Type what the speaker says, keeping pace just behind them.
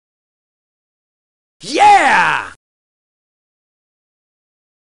Yeah!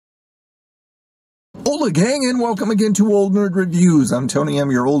 Hola gang, and welcome again to Old Nerd Reviews. I'm Tony, I'm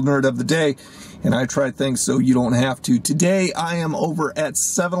your old nerd of the day, and I try things so you don't have to. Today I am over at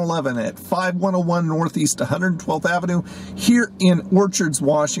 7-Eleven at 5101 Northeast 112th Avenue here in Orchards,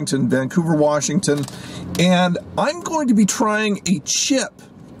 Washington, Vancouver, Washington, and I'm going to be trying a chip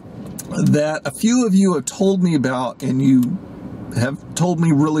that a few of you have told me about, and you have told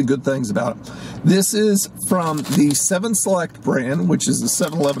me really good things about it. This is from the 7 Select brand, which is the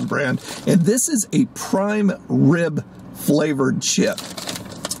 7-Eleven brand, and this is a prime rib flavored chip.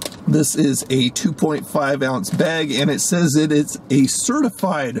 This is a 2.5 ounce bag, and it says it is a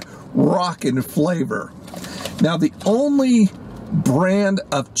certified rockin' flavor. Now, the only brand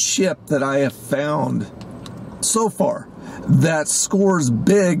of chip that I have found so far that scores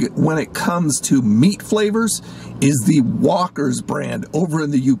big when it comes to meat flavors is the Walker's brand over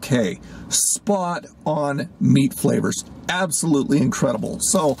in the UK. Spot on meat flavors. Absolutely incredible.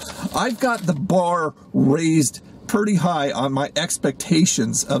 So I've got the bar raised pretty high on my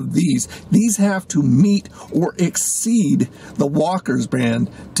expectations of these. These have to meet or exceed the Walker's brand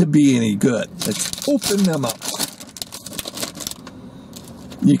to be any good. Let's open them up.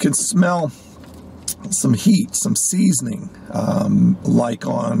 You can smell some heat, some seasoning, like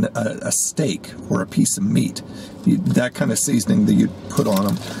on a steak or a piece of meat. That kind of seasoning that you put on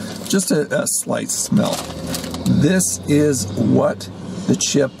them. Just a slight smell. This is what the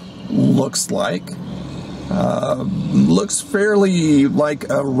chip looks like. Looks fairly like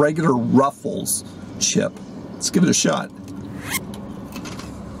a regular Ruffles chip. Let's give it a shot.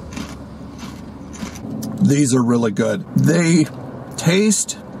 These are really good. They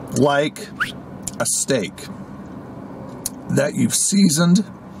taste like a steak that you've seasoned,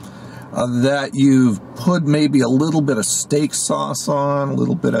 that you've put maybe a little bit of steak sauce on, a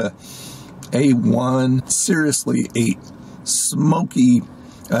little bit of A1. Seriously, a smoky,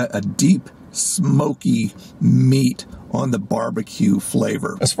 a deep smoky meat on the barbecue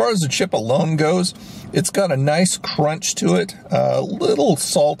flavor. As far as the chip alone goes, it's got a nice crunch to it, a little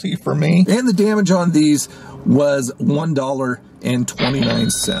salty for me. And the damage on these was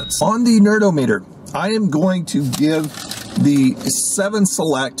 $1.29. On the Nerdometer, I am going to give the 7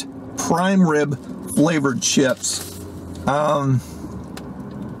 Select prime rib flavored chips, I'm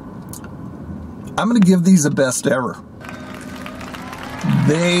going to give these a best ever.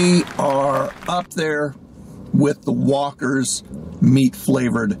 They are up there with the Walker's meat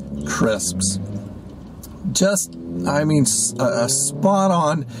flavored crisps. Just, I mean, a spot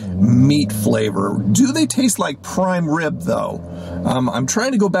on meat flavor. Do they taste like prime rib though? I'm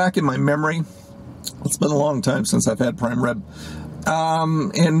trying to go back in my memory. It's been a long time since I've had prime rib.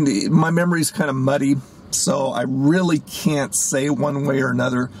 And my memory's kind of muddy, so I really can't say one way or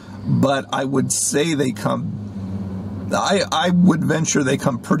another, but I would say they come, I would venture they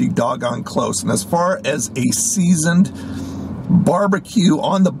come pretty doggone close. And as far as a seasoned barbecue,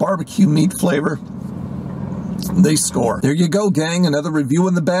 on the barbecue meat flavor, they score. There you go, gang. Another review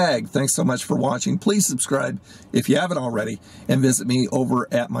in the bag. Thanks so much for watching. Please subscribe if you haven't already, and visit me over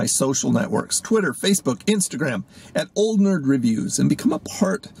at my social networks, Twitter, Facebook, Instagram, at Old Nerd Reviews, and become a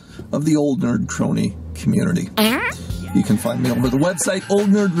part of the Old Nerd Crony community. You can find me over the website,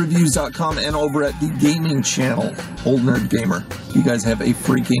 oldnerdreviews.com, and over at the gaming channel, Old Nerd Gamer. You guys have a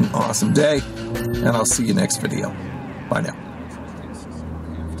freaking awesome day, and I'll see you next video. Bye now.